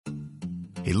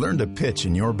He learned to pitch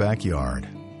in your backyard.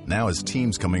 Now his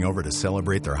team's coming over to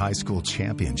celebrate their high school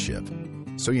championship.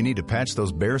 So you need to patch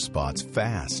those bare spots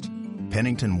fast.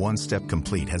 Pennington One Step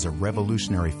Complete has a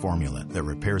revolutionary formula that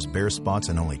repairs bare spots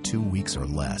in only 2 weeks or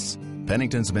less.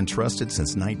 Pennington's been trusted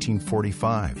since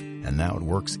 1945, and now it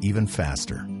works even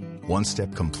faster. One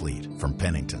Step Complete from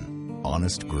Pennington.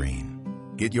 Honest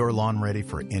green. Get your lawn ready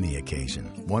for any occasion.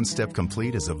 One Step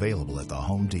Complete is available at the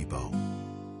Home Depot.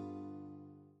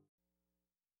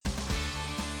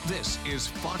 This is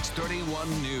Fox 31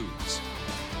 News.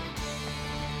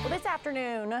 Well, this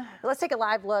afternoon, let's take a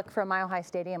live look from Mile High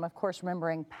Stadium, of course,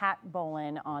 remembering Pat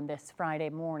Bowlen on this Friday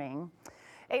morning.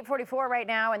 8:44 right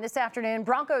now, and this afternoon,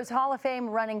 Broncos Hall of Fame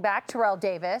running back Terrell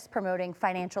Davis promoting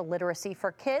financial literacy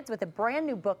for kids with a brand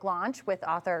new book launch with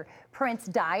author Prince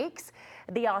Dykes,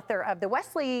 the author of the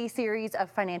Wesley series of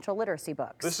financial literacy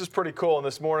books. This is pretty cool, and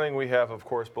this morning we have, of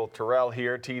course, both Terrell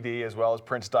here, TD, as well as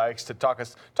Prince Dykes to talk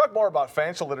more about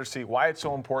financial literacy, why it's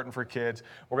so important for kids.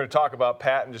 We're going to talk about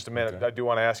Pat in just a minute. Okay. I do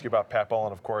want to ask you about Pat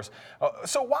Bowlen, of course.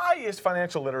 So why is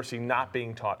financial literacy not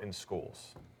being taught in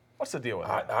schools? What's the deal with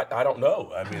that? I don't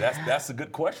know. I mean, that's a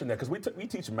good question there, because we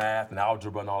teach math and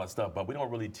algebra and all that stuff, but we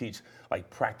don't really teach like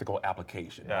practical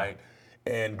application, right?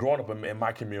 And growing up in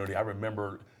my community, I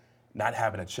remember not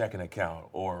having a checking account,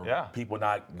 or people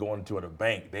not going to a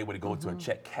bank. They would go to a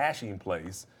check cashing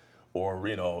place, or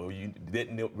you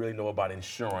didn't really know about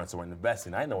insurance or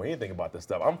investing. I didn't know anything about this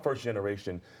stuff. I'm first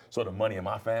generation sort of money in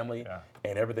my family,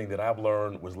 and everything that I've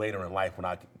learned was later in life when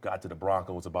I got to the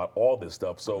Broncos about all this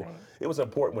stuff. So it was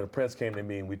important when Prince came to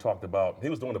me and we talked about, he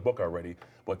was doing the book already,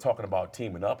 but talking about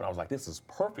teaming up, and I was like, this is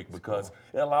perfect, because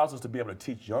it allows us to be able to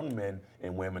teach young men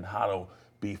and women how to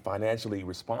be financially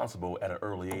responsible at an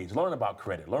early age. Learn about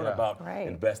credit, learn about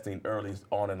investing early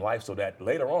on in life, so that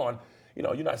later on,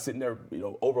 you're not sitting there,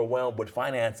 overwhelmed with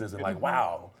finances and like,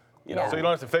 wow. So you don't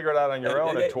have to figure it out on your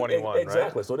own at 21,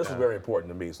 exactly. Right? So this is very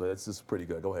important to me. So this is pretty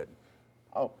good. Go ahead.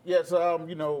 Oh, yes. My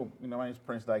name's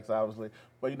Prince Dykes, obviously.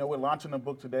 But, we're launching a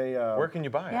book today. Where can you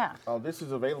buy it? This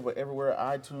is available everywhere: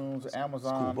 iTunes,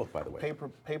 Amazon. Cool book, by the way.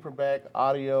 Paperback,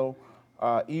 audio,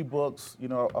 ebooks.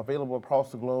 Available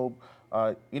across the globe.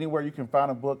 Anywhere you can find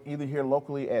a book, either here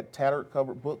locally at Tattered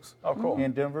Covered Books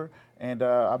in Denver, and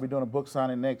I'll be doing a book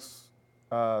signing next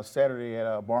Saturday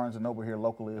at Barnes & Noble here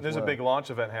locally as There's a big launch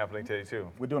event happening today,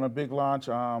 too. We're doing a big launch.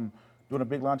 Doing a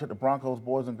big launch at the Broncos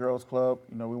Boys and Girls Club.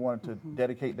 We wanted to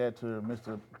dedicate that to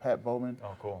Mr. Pat Bowlen.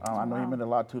 Oh, cool. I know he meant a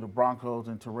lot to the Broncos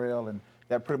and Terrell, and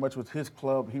that pretty much was his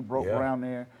club. He broke ground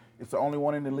there. It's the only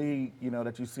one in the league,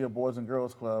 that you see a Boys and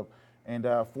Girls Club. And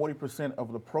 40%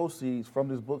 of the proceeds from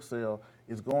this book sale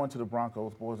is going to the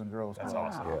Broncos Boys and Girls Club.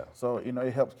 That's awesome. Yeah. So,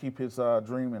 it helps keep his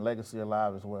dream and legacy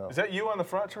alive as well. Is that you on the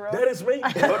front, Terrell? That is me.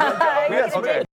 Yes, okay.